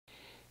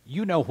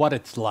You know what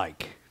it's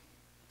like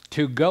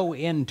to go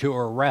into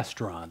a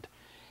restaurant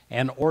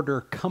and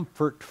order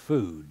comfort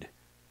food.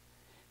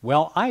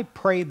 Well, I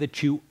pray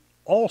that you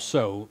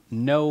also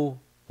know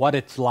what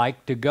it's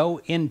like to go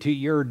into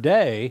your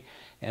day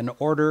and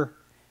order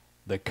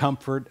the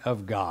comfort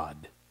of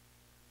God.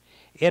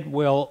 It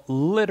will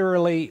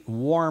literally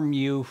warm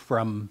you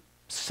from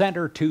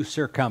center to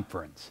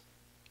circumference,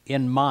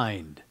 in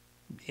mind,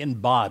 in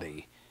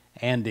body,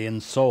 and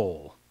in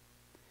soul.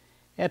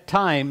 At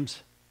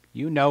times,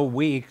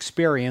 we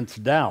experience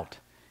doubt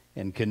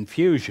and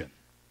confusion.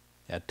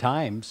 At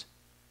times,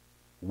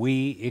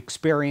 we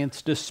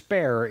experience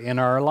despair in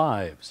our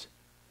lives.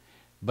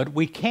 But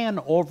we can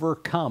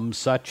overcome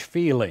such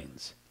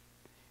feelings.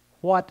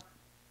 What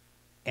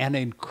an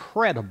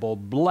incredible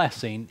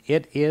blessing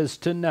it is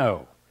to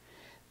know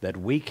that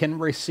we can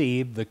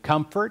receive the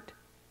comfort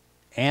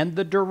and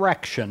the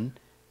direction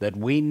that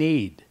we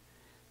need,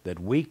 that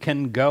we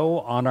can go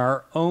on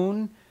our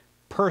own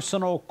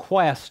personal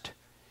quest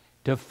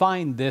to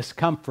find this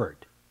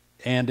comfort,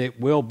 and it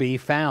will be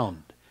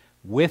found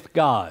with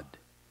God.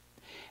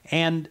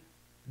 And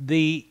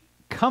the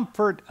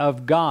comfort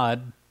of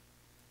God,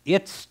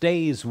 it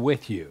stays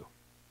with you.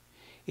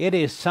 It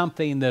is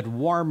something that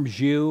warms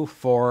you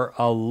for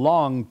a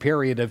long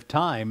period of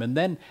time, and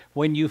then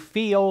when you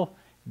feel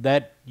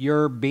that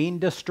you're being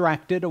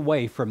distracted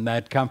away from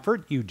that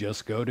comfort, you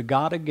just go to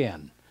God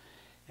again,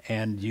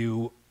 and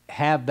you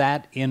have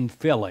that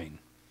infilling.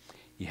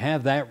 You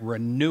have that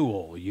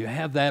renewal. You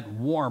have that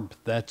warmth,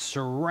 that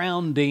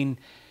surrounding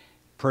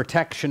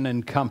protection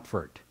and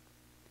comfort.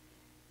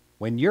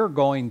 When you're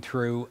going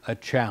through a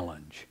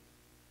challenge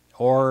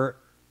or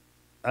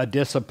a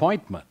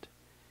disappointment,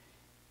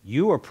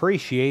 you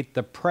appreciate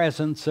the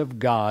presence of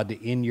God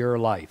in your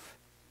life,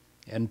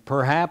 and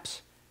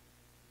perhaps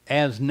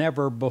as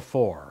never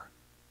before.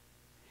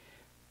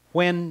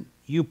 When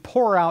you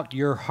pour out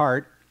your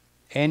heart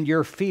and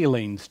your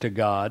feelings to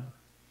God,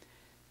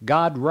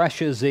 God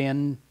rushes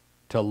in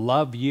to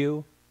love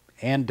you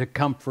and to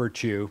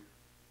comfort you.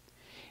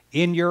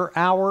 In your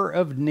hour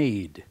of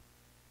need,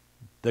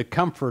 the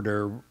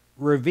Comforter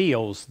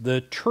reveals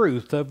the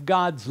truth of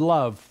God's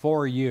love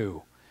for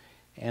you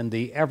and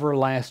the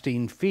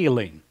everlasting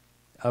feeling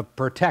of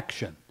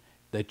protection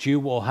that you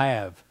will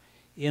have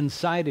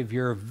inside of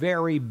your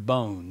very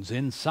bones,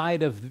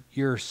 inside of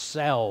your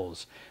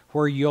cells,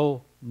 where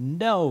you'll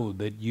know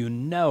that you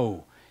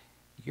know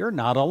you're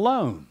not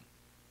alone,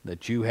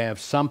 that you have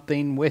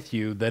something with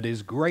you that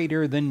is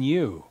greater than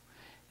you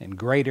and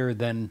greater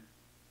than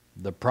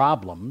the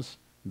problems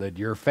that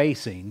you're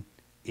facing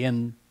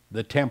in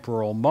the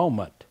temporal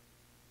moment.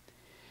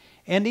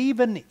 And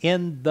even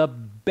in the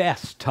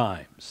best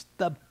times,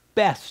 the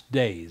best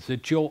days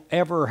that you'll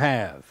ever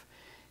have,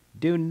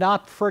 do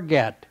not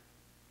forget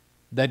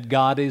that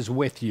God is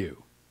with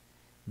you,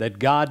 that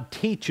God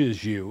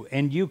teaches you,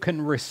 and you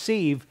can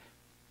receive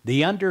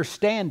the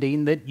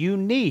understanding that you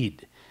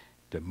need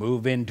to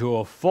move into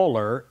a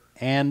fuller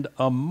and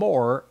a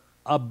more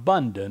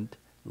abundant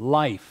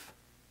life.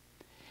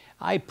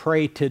 I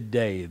pray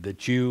today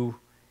that you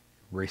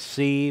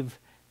receive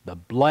the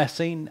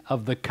blessing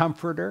of the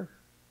Comforter,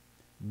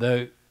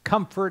 the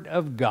comfort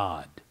of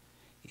God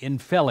in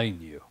filling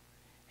you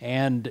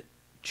and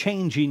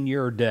changing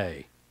your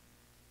day,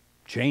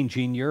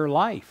 changing your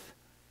life.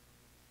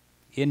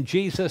 In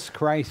Jesus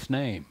Christ's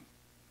name,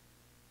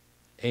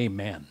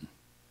 amen.